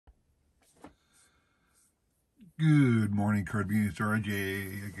Good morning, Card Beans.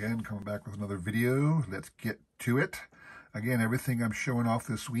 RJ again, coming back with another video. Let's get to it. Again, everything I'm showing off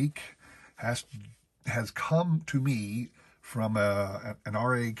this week has come to me from an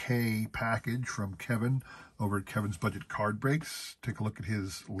RAK package from Kevin over at Kevin's Budget Card Breaks. Take a look at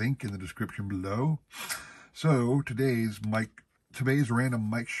his link in the description below. So today's random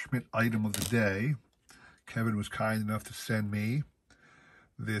Mike Schmidt item of the day. Kevin was kind enough to send me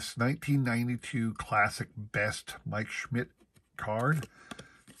this 1992 Classic Best Mike Schmidt card.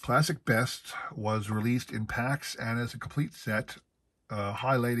 Classic Best was released in packs and as a complete set,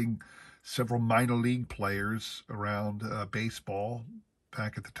 highlighting several minor league players around baseball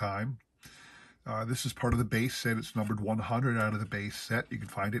back at the time. This is part of the base set. It's numbered 100 out of the base set. You can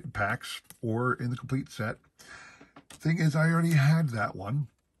find it in packs or in the complete set. Thing is, I already had that one.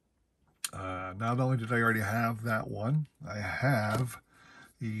 Not only did I already have that one, I have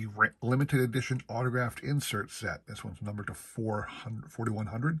the limited edition autographed insert set. This one's numbered to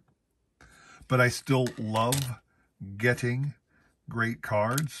 4,100. But I still love getting great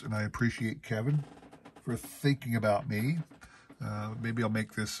cards, and I appreciate Kevin for thinking about me. Maybe I'll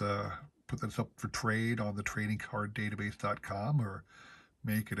make this, put this up for trade on the tradingcarddatabase.com or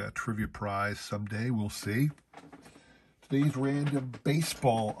make it a trivia prize someday. We'll see. Today's random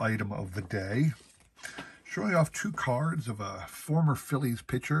baseball item of the day. Showing off two cards of a former Phillies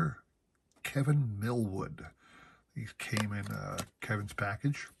pitcher, Kevin Millwood. These came in Kevin's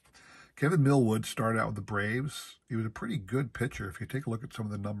package. Kevin Millwood started out with the Braves. He was a pretty good pitcher if you take a look at some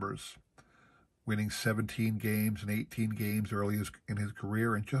of the numbers. Winning 17 games and 18 games early in his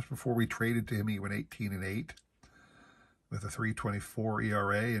career. And just before we traded to him, he went 18-8 with a 3.24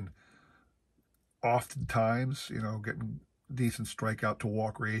 ERA. And oftentimes, you know, getting decent strikeout to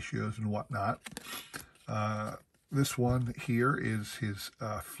walk ratios and whatnot. This one here is his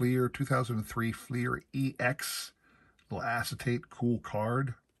Fleer 2003 Fleer EX, little acetate cool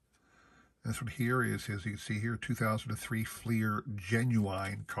card. This one here is his, you can see here, 2003 Fleer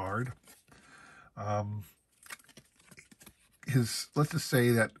Genuine card. Let's just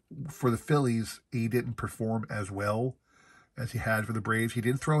say that for the Phillies, he didn't perform as well as he had for the Braves. He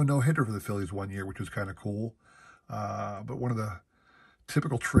did throw a no-hitter for the Phillies one year, which was kind of cool. But one of the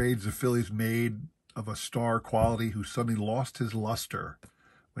typical trades the Phillies made of a star quality who suddenly lost his luster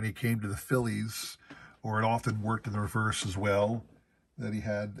when he came to the Phillies, or it often worked in the reverse as well, that he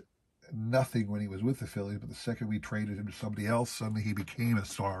had nothing when he was with the Phillies, but the second we traded him to somebody else, suddenly he became a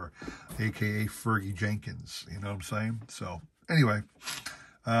star, a.k.a. Fergie Jenkins. You know what I'm saying? So, anyway,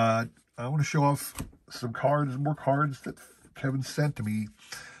 I want to show off some cards, more cards that Kevin sent to me.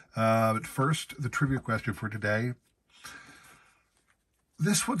 But first, the trivia question for today.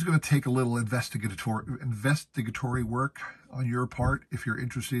 This one's going to take a little investigatory work on your part if you're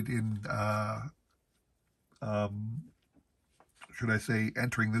interested in, should I say,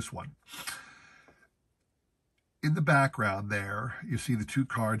 entering this one. In the background there, you see the two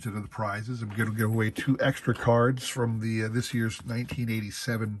cards that are the prizes. I'm going to give away two extra cards from the this year's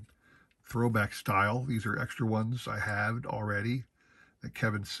 1987 throwback style. These are extra ones I had already that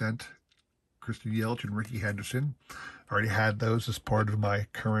Kevin sent. Kristen Yelich and Ricky Henderson. I already had those as part of my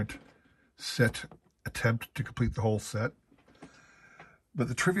current set attempt to complete the whole set. But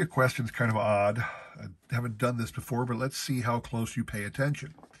the trivia question is kind of odd. I haven't done this before, but let's see how close you pay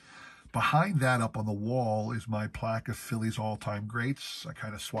attention. Behind that up on the wall is my plaque of Phillies all-time greats. I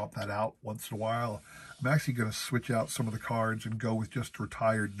kind of swap that out once in a while. I'm actually going to switch out some of the cards and go with just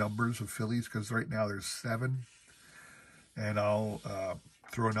retired numbers of Phillies, because right now there's 7. And I'll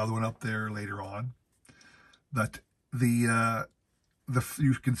throw another one up there later on. But you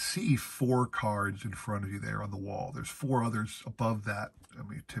can see 4 cards in front of you there on the wall. There's 4 others above that. Let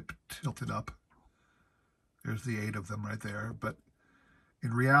me tilt it up. There's the 8 of them right there. But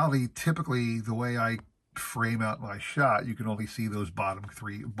in reality, typically the way I frame out my shot, you can only see those bottom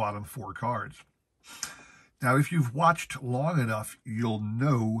 4 cards. Now, if you've watched long enough, you'll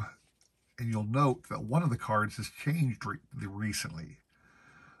know, and you'll note that one of the cards has changed recently.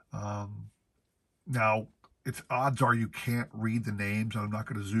 Now, odds are you can't read the names. I'm not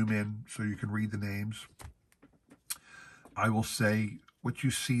going to zoom in so you can read the names. I will say what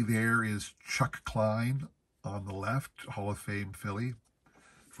you see there is Chuck Klein on the left, Hall of Fame Philly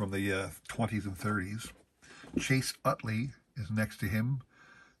from the 20s and 30s. Chase Utley is next to him,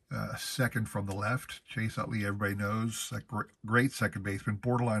 second from the left. Chase Utley, everybody knows, that great second baseman,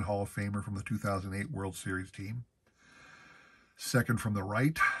 borderline Hall of Famer from the 2008 World Series team. Second from the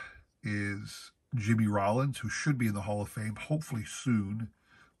right is Jimmy Rollins, who should be in the Hall of Fame, hopefully soon,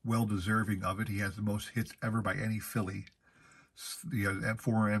 well deserving of it. He has the most hits ever by any Philly. The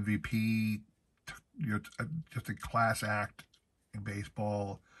former MVP, just a class act in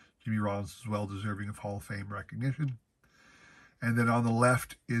baseball. Jimmy Rollins is well deserving of Hall of Fame recognition. And then on the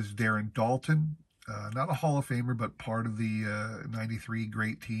left is Darren Daulton, not a Hall of Famer, but part of the 93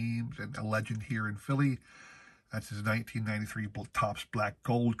 great teams and a legend here in Philly. That's his 1993 Topps Black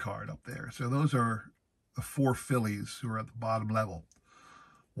Gold card up there. So those are the 4 Phillies who are at the bottom level.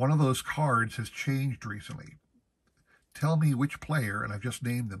 One of those cards has changed recently. Tell me which player, and I've just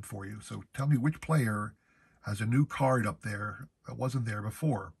named them for you, so tell me which player has a new card up there that wasn't there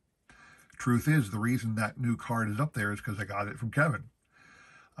before. Truth is, the reason that new card is up there is because I got it from Kevin.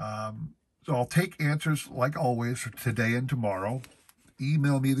 So I'll take answers, like always, for today and tomorrow.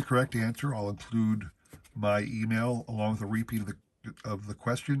 Email me the correct answer. I'll include my email along with a repeat of the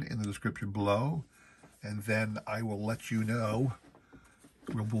question in the description below. And then I will let you know.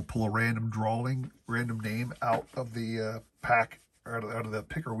 We'll pull a random name out of the pack, out of the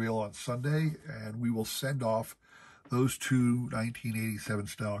picker wheel on Sunday, and we will send off those 2 1987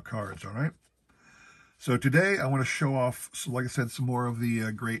 style cards, all right? So today I want to show off, so like I said, some more of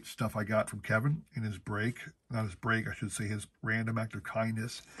the great stuff I got from Kevin in his break. Not his break, I should say his random act of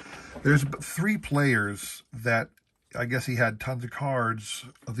kindness. There's 3 players that I guess he had tons of cards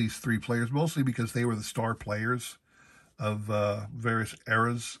of these 3 players, mostly because they were the star players of various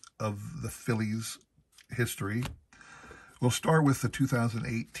eras of the Phillies history. We'll start with the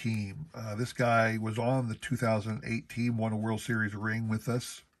 2008 team. This guy was on the 2008 team, won a World Series ring with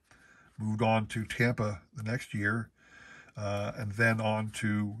us, moved on to Tampa the next year, and then on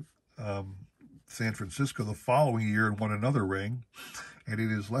to San Francisco the following year and won another ring. And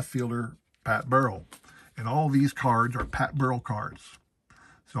it is left fielder Pat Burrell. And all these cards are Pat Burrell cards.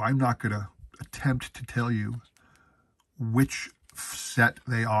 So I'm not going to attempt to tell you which set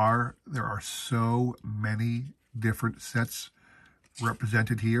they are. There are so many different sets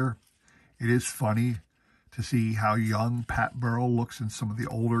represented here. It is funny to see how young Pat Burrell looks in some of the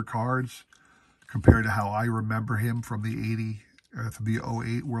older cards compared to how I remember him from the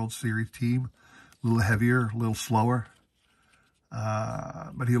 08 World Series team. A little heavier, a little slower.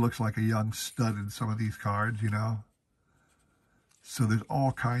 But he looks like a young stud in some of these cards, you know. So there's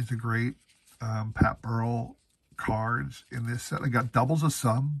all kinds of great Pat Burrell cards in this set. I got doubles of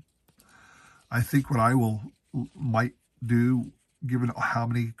some. I think what I might do, given how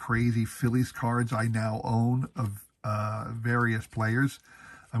many crazy Phillies cards I now own of various players,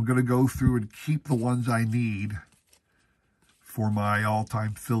 I'm going to go through and keep the ones I need for my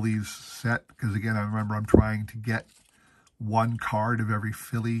all-time Phillies set. Because again, I remember I'm trying to get 1 card of every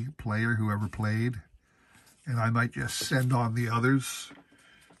Philly player who ever played. And I might just send on the others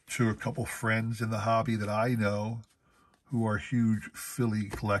to a couple friends in the hobby that I know who are huge Philly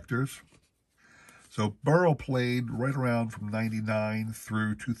collectors. So Burrell played right around from 99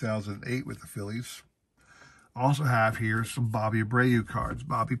 through 2008 with the Phillies. I also have here some Bobby Abreu cards.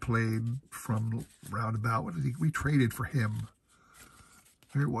 Bobby played from roundabout, we traded for him.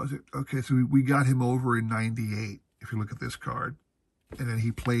 Where was it? Okay, so we got him over in 98, if you look at this card. And then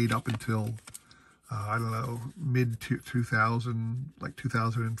he played up until, I don't know, mid-2000, like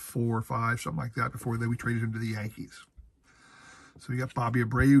 2004 or 5, something like that, before then we traded him to the Yankees. So we got Bobby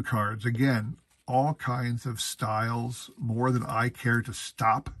Abreu cards. Again, all kinds of styles, more than I care to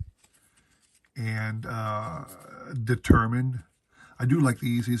stop and determine. I do like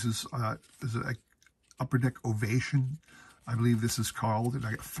these. This is an Upper Deck Ovation, I believe this is called. And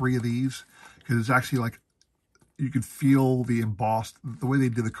I got 3 of these because it's actually like, you can feel the embossed, the way they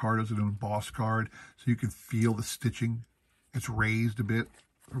did the card is an embossed card, so you can feel the stitching. It's raised a bit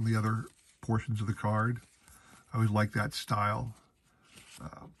from the other portions of the card. I always like that style.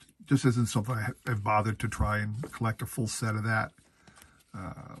 Just isn't something I've bothered to try and collect a full set of that.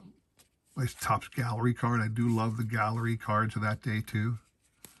 Nice Topps Gallery card. I do love the gallery cards of that day too.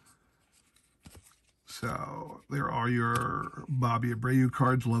 So there are your Bobby Abreu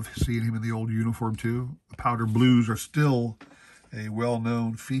cards. Love seeing him in the old uniform too. The powder blues are still a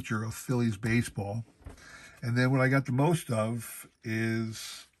well-known feature of Phillies baseball. And then what I got the most of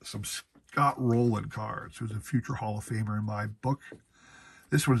is some Scott Rowland cards, who's a future Hall of Famer in my book.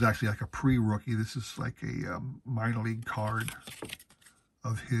 This one's actually like a pre-rookie. This is like a minor league card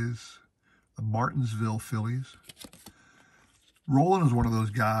of his, the Martinsville Phillies. Rowland is one of those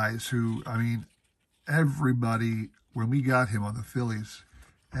guys who, I mean, everybody, when we got him on the Phillies,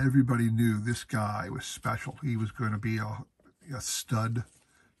 everybody knew this guy was special. He was going to be a stud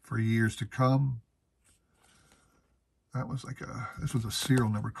for years to come. That was like this was a serial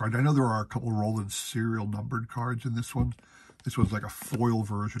numbered card. I know there are a couple of Rowland serial numbered cards in this one. This was like a foil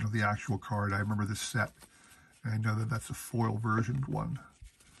version of the actual card. I remember this set. And I know that that's a foil version one.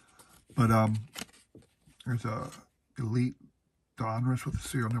 But There's a Elite Donruss with a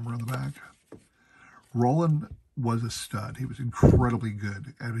serial number on the back. Roland was a stud. He was incredibly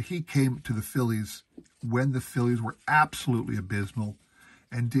good. And he came to the Phillies when the Phillies were absolutely abysmal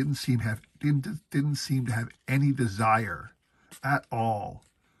and didn't seem to have any desire at all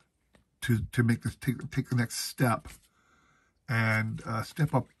to make this take the next step and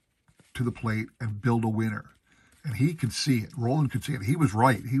step up to the plate and build a winner. And he could see it. Roland could see it. He was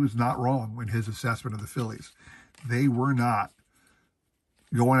right. He was not wrong in his assessment of the Phillies. They were not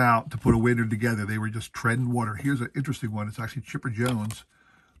going out to put a winner together. They were just treading water. Here's an interesting one. It's actually Chipper Jones,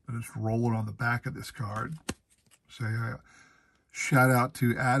 but it's rolling on the back of this card. So shout out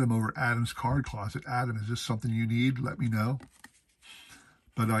to Adam over Adam's Card Closet. Adam, is this something you need? Let me know.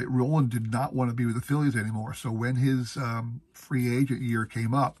 But Roland did not want to be with the Phillies anymore. So when his free agent year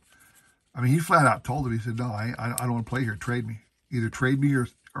came up, I mean, he flat out told him, he said, no, I don't want to play here. Trade me. Either trade me or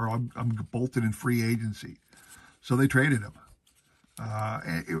I'm bolted in free agency. So they traded him.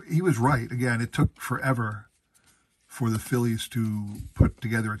 He was right. Again, it took forever for the Phillies to put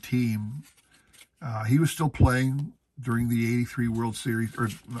together a team. He was still playing during the 83 World Series, or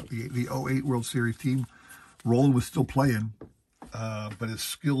not the 08 World Series team. Roland was still playing, but his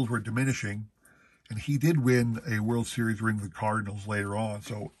skills were diminishing. And he did win a World Series ring with the Cardinals later on.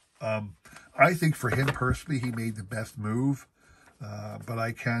 So I think for him personally, he made the best move. But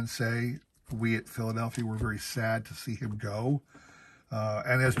I can say we at Philadelphia were very sad to see him go.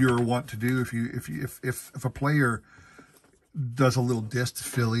 And as you're wont to do, if a player does a little diss to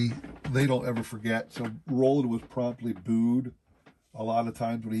Philly, they don't ever forget. So Roland was promptly booed a lot of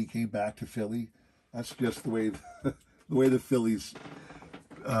times when he came back to Philly. That's just the way the Phillies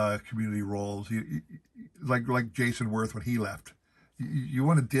community rolls. Like Jason Worth when he left. You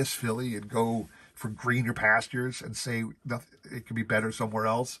want to diss Philly and go for greener pastures and say it could be better somewhere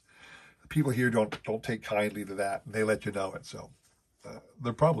else. People here don't take kindly to that, and they let you know it. So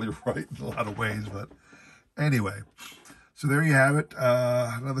they're probably right in a lot of ways, but anyway. So there you have it.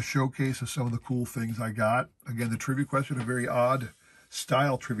 Another showcase of some of the cool things I got. Again, the trivia question, a very odd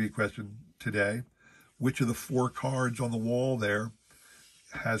style trivia question today. Which of the 4 cards on the wall there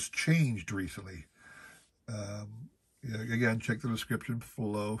has changed recently? Again, check the description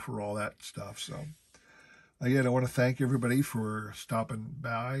below for all that stuff. So, again, I want to thank everybody for stopping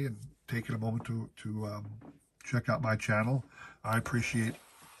by and taking a moment to check out my channel. I appreciate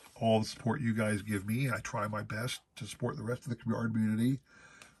all the support you guys give me. I try my best to support the rest of the community.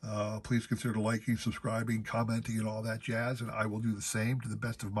 Please consider liking, subscribing, commenting, and all that jazz, and I will do the same to the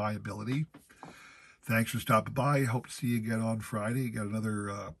best of my ability. Thanks for stopping by. Hope to see you again on Friday. Got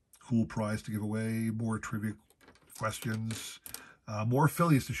another cool prize to give away, more trivia questions, more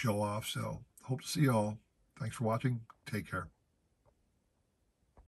Phillies to show off. So hope to see you all. Thanks for watching. Take care.